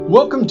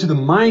Welcome to the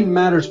Mind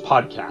Matters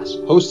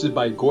podcast, hosted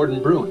by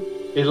Gordon Bruin,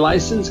 a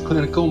licensed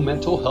clinical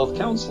mental health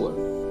counselor.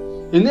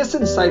 In this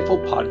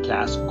insightful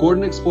podcast,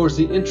 Gordon explores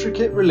the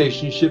intricate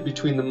relationship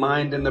between the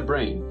mind and the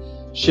brain,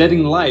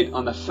 shedding light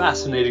on the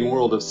fascinating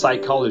world of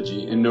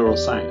psychology and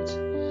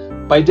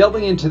neuroscience. By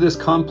delving into this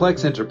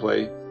complex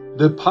interplay,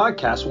 the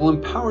podcast will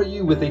empower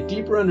you with a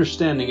deeper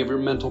understanding of your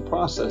mental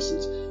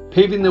processes,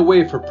 paving the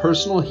way for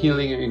personal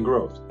healing and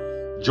growth.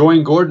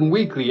 Join Gordon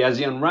weekly as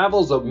he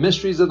unravels the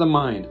mysteries of the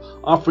mind,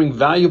 offering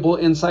valuable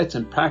insights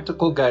and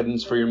practical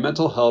guidance for your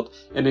mental health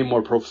and a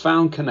more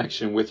profound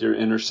connection with your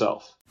inner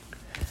self.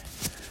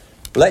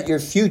 Let your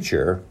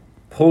future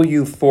pull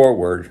you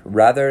forward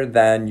rather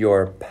than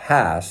your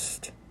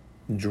past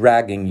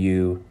dragging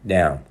you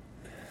down.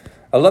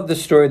 I love the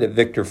story that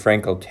Viktor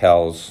Frankl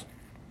tells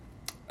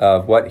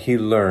of what he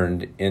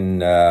learned in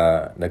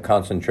the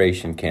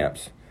concentration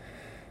camps.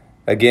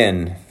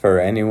 Again, for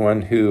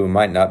anyone who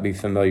might not be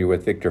familiar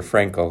with Viktor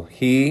Frankl,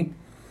 he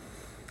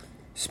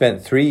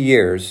spent 3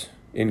 years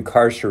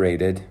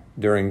incarcerated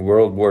during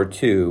World War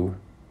II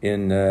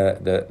in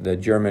the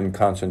German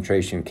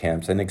concentration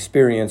camps and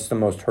experienced the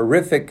most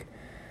horrific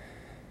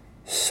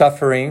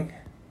suffering,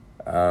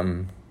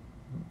 not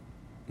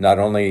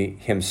only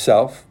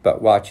himself, but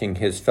watching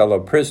his fellow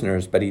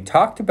prisoners. But he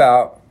talked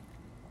about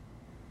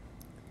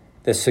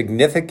the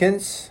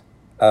significance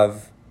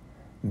of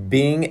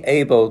being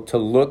able to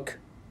look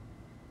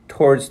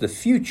towards the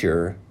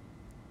future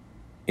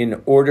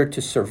in order to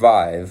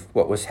survive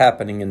what was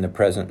happening in the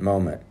present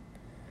moment.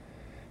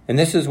 And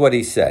this is what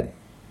he said.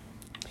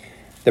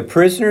 The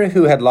prisoner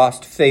who had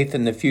lost faith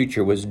in the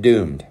future was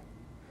doomed.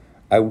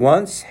 I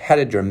once had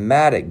a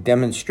dramatic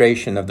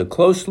demonstration of the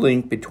close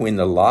link between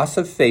the loss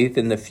of faith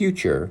in the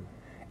future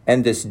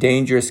and this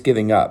dangerous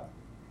giving up.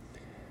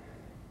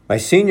 My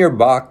senior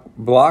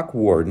block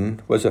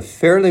warden was a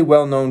fairly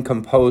well-known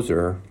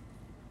composer,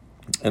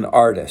 an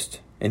artist,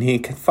 and he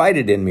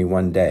confided in me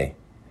one day.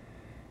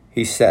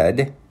 He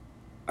said,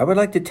 I would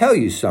like to tell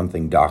you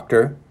something,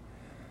 doctor.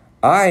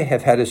 I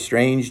have had a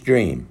strange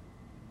dream.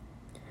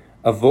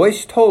 A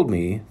voice told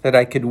me that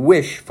I could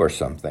wish for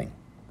something,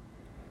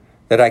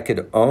 that I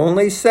could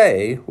only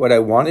say what I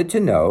wanted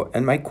to know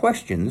and my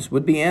questions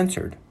would be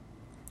answered.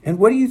 And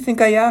what do you think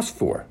I asked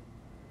for?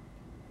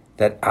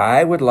 That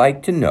I would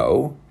like to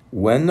know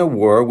when the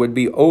war would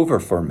be over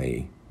for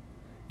me.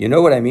 You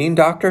know what I mean,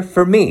 doctor?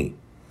 For me.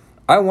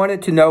 I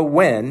wanted to know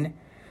when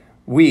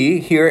we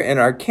here in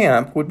our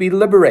camp would be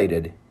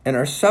liberated and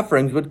our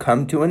sufferings would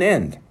come to an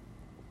end.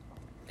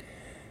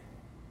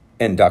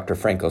 And Dr.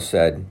 Frankl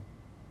said,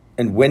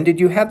 and when did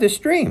you have this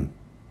dream?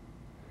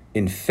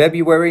 In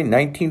February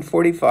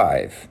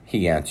 1945,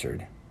 he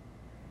answered.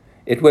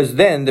 It was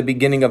then the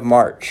beginning of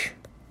March.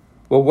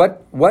 Well,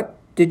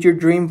 what did your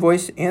dream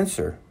voice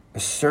answer?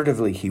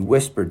 Assertively, he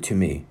whispered to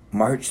me,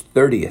 March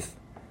 30th.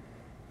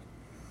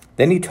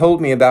 Then he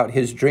told me about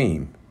his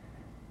dream.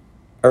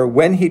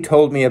 When he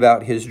told me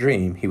about his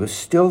dream, he was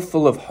still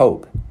full of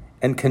hope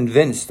and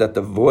convinced that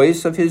the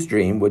voice of his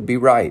dream would be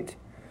right.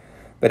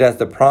 But as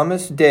the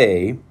promised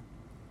day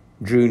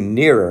drew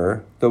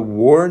nearer, the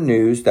war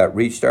news that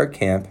reached our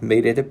camp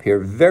made it appear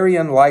very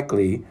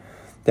unlikely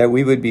that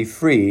we would be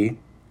free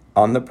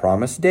on the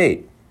promised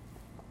date.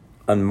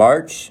 On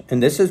March,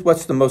 and this is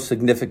what's the most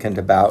significant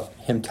about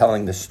him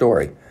telling the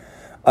story,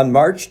 on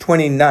March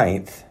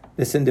 29th,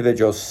 this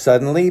individual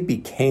suddenly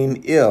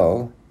became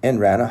ill and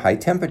ran a high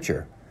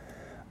temperature.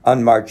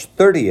 On March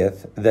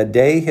 30th, the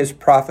day his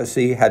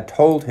prophecy had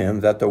told him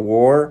that the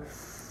war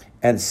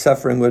and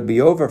suffering would be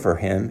over for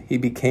him, he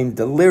became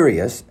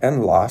delirious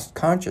and lost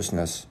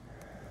consciousness.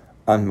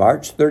 On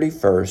March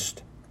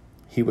 31st,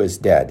 he was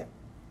dead.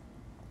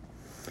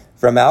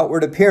 From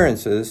outward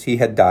appearances, he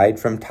had died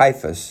from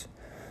typhus.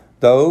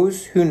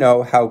 Those who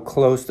know how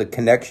close the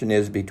connection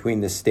is between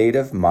the state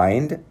of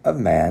mind of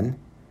man,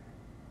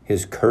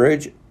 his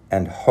courage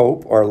and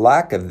hope or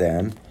lack of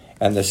them,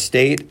 and the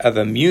state of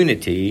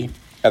immunity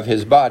of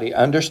his body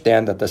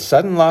understand that the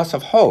sudden loss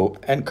of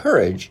hope and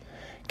courage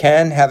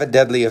can have a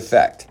deadly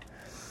effect.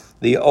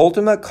 The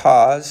ultimate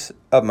cause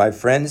of my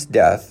friend's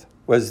death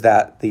was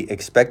that the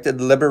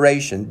expected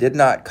liberation did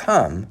not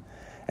come,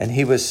 and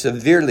he was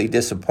severely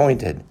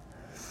disappointed.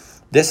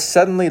 This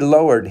suddenly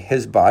lowered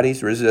his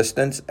body's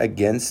resistance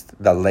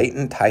against the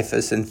latent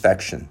typhus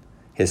infection.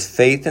 His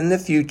faith in the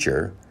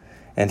future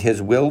and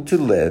his will to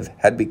live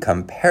had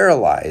become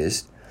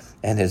paralyzed,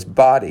 and his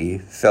body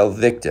fell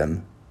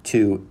victim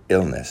to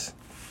illness.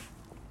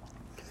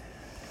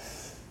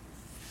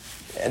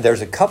 And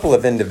there's a couple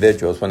of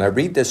individuals, when I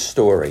read this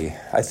story,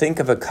 I think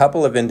of a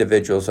couple of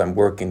individuals I'm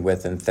working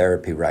with in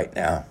therapy right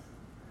now.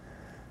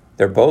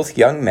 They're both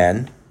young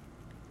men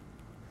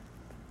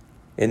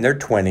in their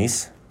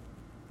 20s,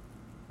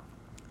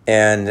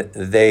 and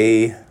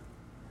they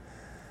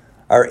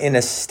are in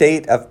a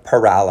state of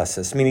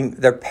paralysis, meaning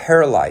they're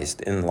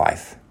paralyzed in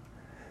life.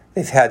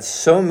 They've had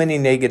so many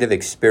negative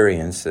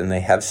experiences, and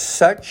they have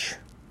such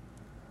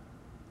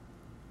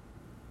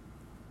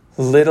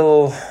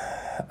little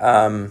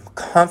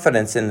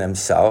confidence in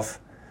themselves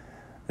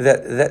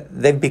that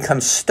they've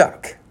become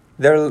stuck.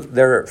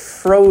 They're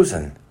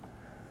frozen.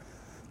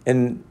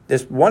 And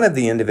this one of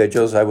the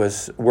individuals I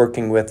was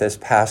working with this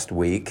past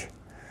week,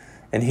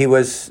 and he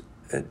was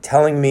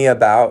telling me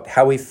about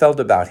how he felt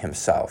about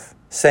himself,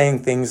 saying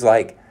things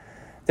like,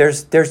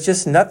 there's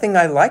just nothing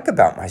I like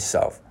about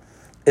myself.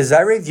 As I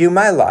review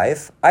my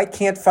life, I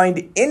can't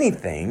find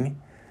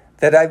anything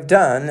that I've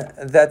done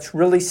that's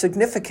really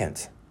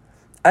significant.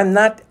 I'm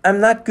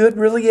not good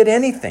really at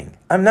anything.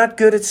 I'm not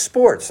good at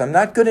sports. I'm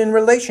not good in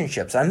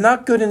relationships. I'm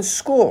not good in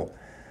school.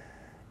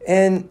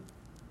 And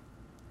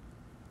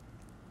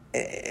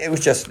it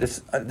was just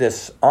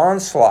this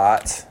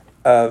onslaught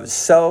of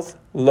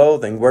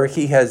self-loathing where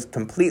he has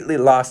completely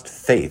lost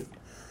faith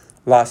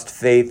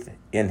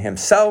in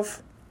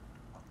himself,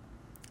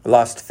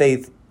 lost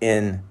faith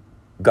in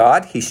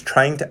God. He's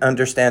trying to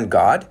understand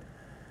God.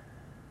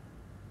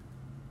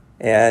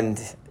 And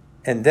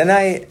then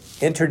I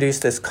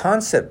introduced this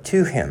concept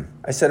to him.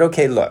 I said,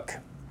 okay, look.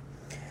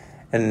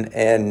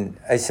 And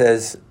I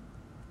says,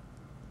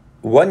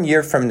 1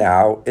 year from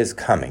now is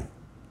coming.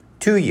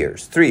 2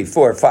 years, 3,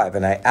 4, 5.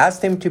 And I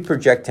asked him to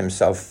project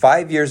himself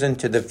 5 years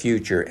into the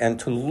future and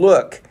to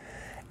look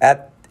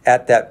at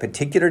that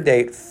particular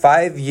date,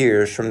 5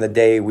 years from the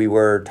day we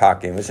were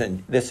talking.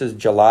 This is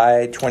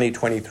July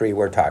 2023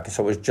 we're talking.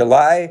 So it was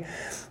July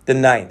the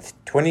 9th,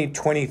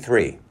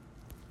 2023.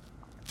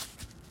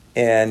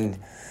 And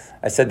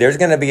I said, there's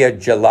going to be a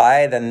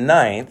July the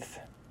 9th,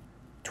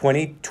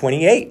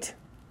 2028.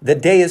 The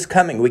day is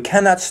coming. We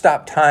cannot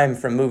stop time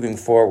from moving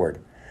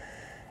forward.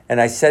 And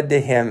I said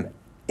to him,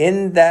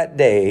 in that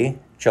day,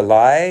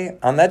 July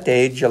the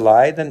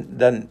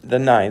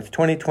 9th,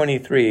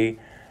 2023,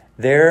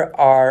 there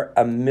are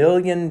 1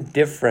 million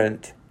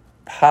different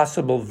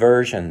possible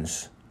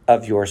versions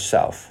of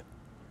yourself.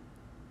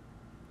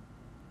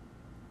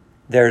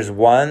 There's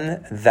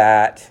one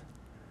that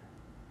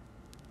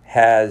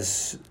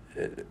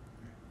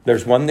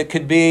there's one that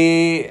could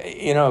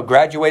be,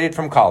 graduated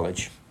from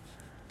college.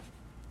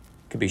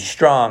 Could be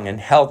strong and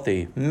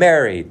healthy,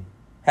 married,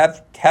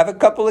 have a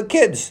couple of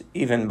kids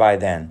even by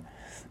then.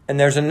 And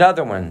there's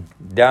another one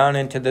down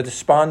into the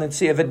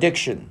despondency of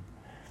addiction.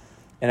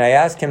 And I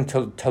asked him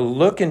to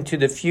look into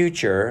the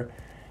future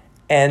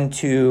and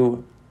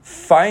to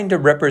find a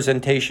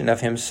representation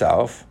of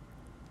himself,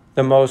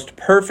 the most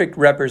perfect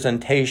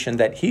representation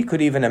that he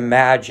could even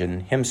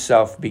imagine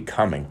himself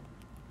becoming.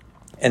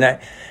 And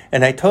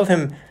I told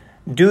him,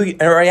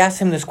 I asked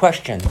him this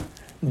question,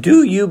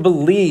 do you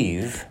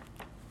believe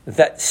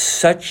that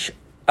such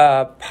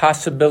a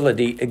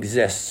possibility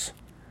exists?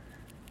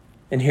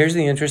 And here's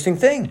the interesting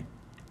thing.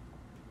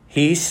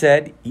 He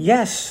said,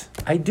 yes,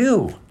 I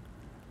do.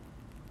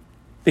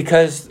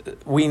 Because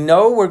we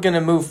know we're going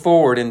to move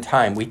forward in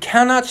time. We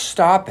cannot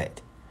stop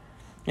it.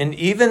 And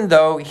even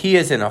though he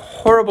is in a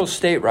horrible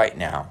state right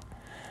now,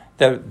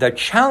 the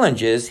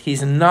challenge is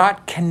he's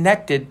not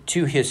connected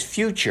to his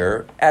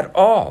future at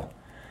all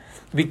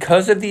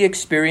because of the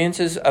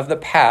experiences of the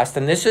past.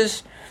 And this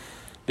is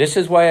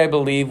why I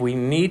believe we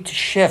need to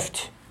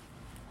shift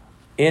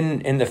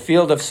in the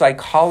field of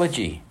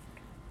psychology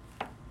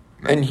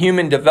and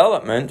human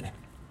development,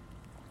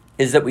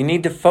 is that we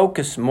need to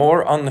focus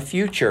more on the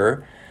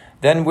future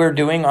than we're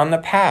doing on the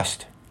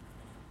past.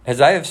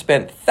 As I have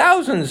spent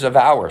thousands of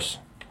hours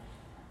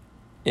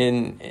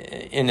in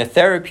a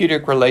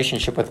therapeutic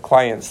relationship with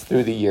clients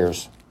through the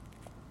years,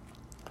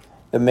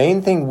 the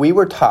main thing we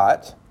were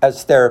taught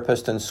as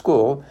therapists in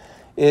school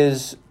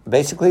is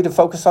basically to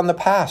focus on the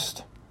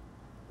past,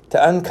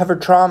 to uncover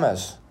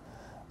traumas.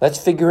 Let's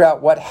figure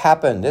out what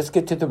happened. Let's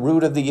get to the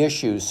root of the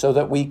issues so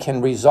that we can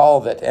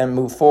resolve it and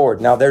move forward.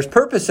 Now, there's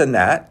purpose in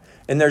that,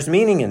 and there's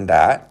meaning in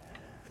that.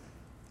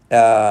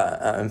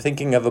 I'm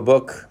thinking of a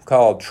book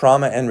called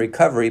Trauma and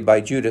Recovery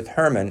by Judith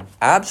Herman.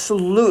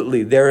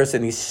 Absolutely, there is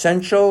an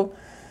essential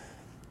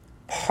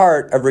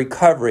part of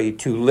recovery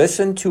to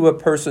listen to a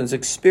person's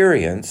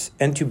experience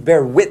and to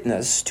bear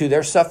witness to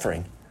their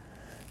suffering,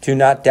 to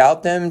not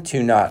doubt them,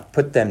 to not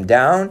put them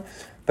down,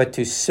 but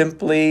to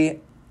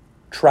simply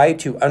try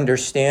to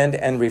understand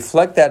and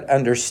reflect that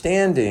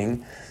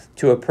understanding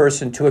to a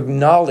person, to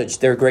acknowledge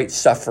their great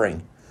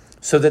suffering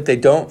so that they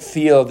don't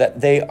feel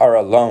that they are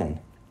alone.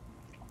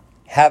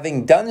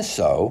 Having done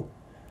so,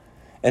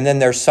 and then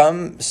there's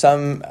some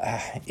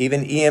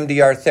even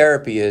EMDR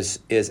therapy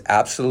is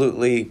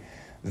absolutely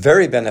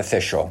very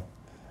beneficial.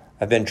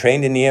 I've been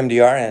trained in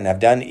EMDR and I've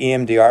done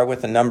EMDR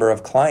with a number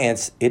of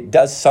clients. It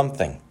does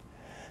something.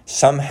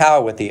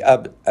 Somehow with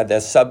the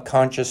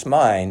subconscious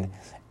mind,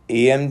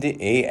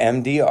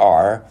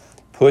 EMDR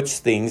puts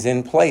things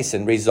in place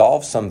and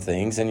resolves some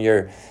things, and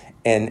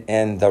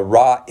the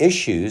raw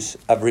issues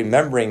of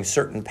remembering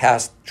certain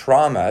past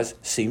traumas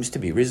seems to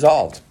be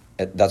resolved.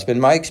 That's been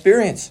my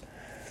experience.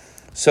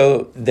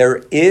 So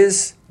there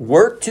is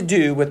work to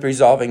do with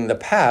resolving the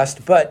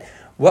past, but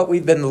what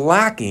we've been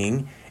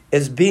lacking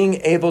is being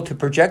able to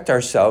project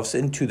ourselves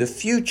into the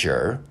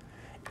future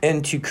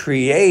and to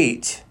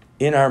create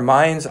in our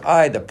mind's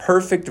eye the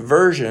perfect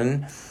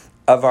version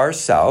of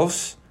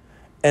ourselves,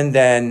 and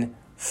then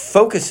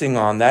focusing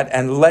on that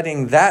and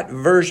letting that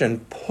version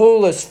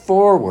pull us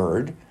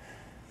forward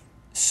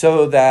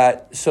so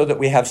that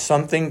we have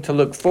something to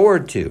look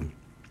forward to.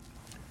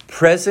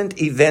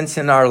 Present events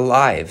in our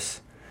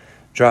lives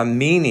draw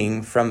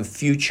meaning from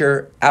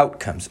future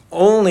outcomes.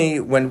 Only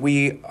when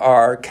we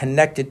are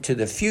connected to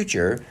the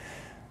future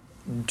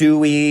do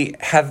we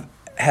have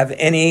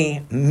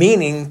any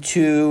meaning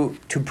to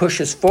push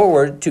us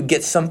forward to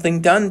get something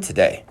done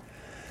today.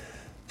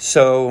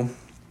 So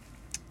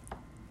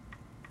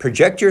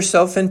project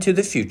yourself into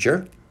the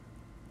future.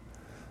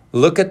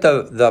 Look at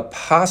the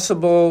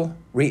possible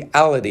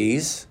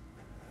realities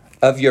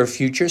of your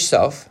future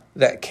self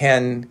that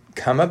can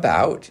come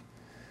about.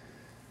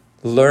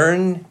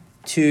 Learn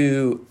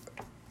to,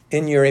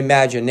 in your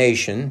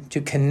imagination, to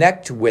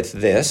connect with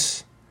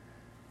this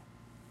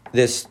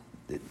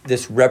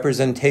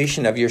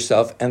representation of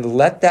yourself and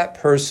let that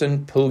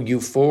person pull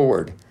you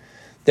forward.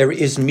 There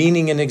is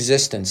meaning in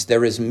existence.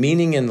 There is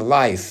meaning in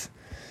life.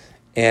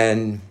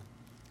 And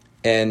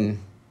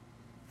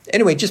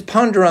anyway, just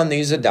ponder on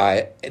these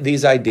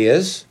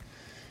ideas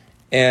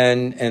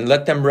and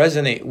let them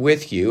resonate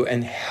with you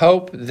and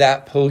help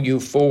that pull you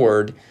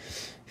forward.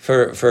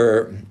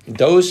 For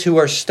those who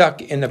are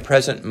stuck in the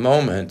present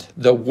moment,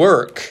 the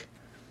work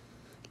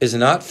is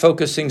not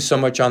focusing so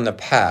much on the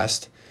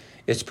past.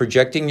 It's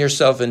projecting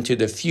yourself into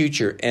the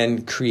future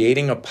and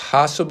creating a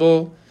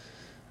possible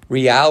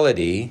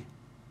reality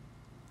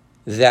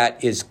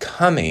that is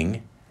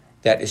coming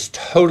that is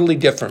totally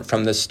different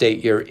from the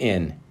state you're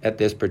in at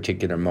this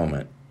particular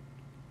moment.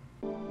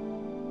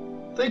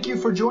 Thank you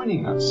for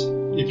joining us.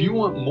 If you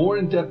want more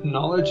in-depth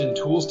knowledge and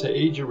tools to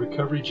aid your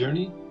recovery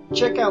journey,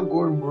 check out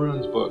Gordon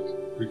Bruin's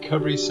book,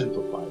 Recovery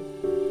Simplified.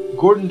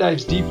 Gordon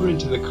dives deeper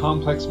into the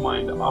complex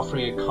mind,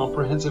 offering a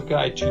comprehensive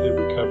guide to the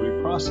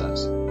recovery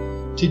process.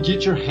 To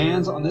get your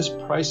hands on this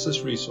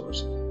priceless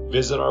resource,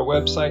 visit our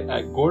website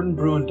at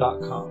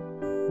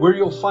gordonbruin.com, where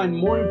you'll find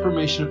more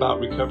information about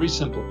Recovery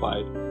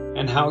Simplified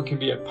and how it can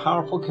be a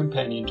powerful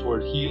companion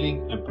toward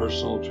healing and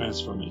personal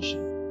transformation.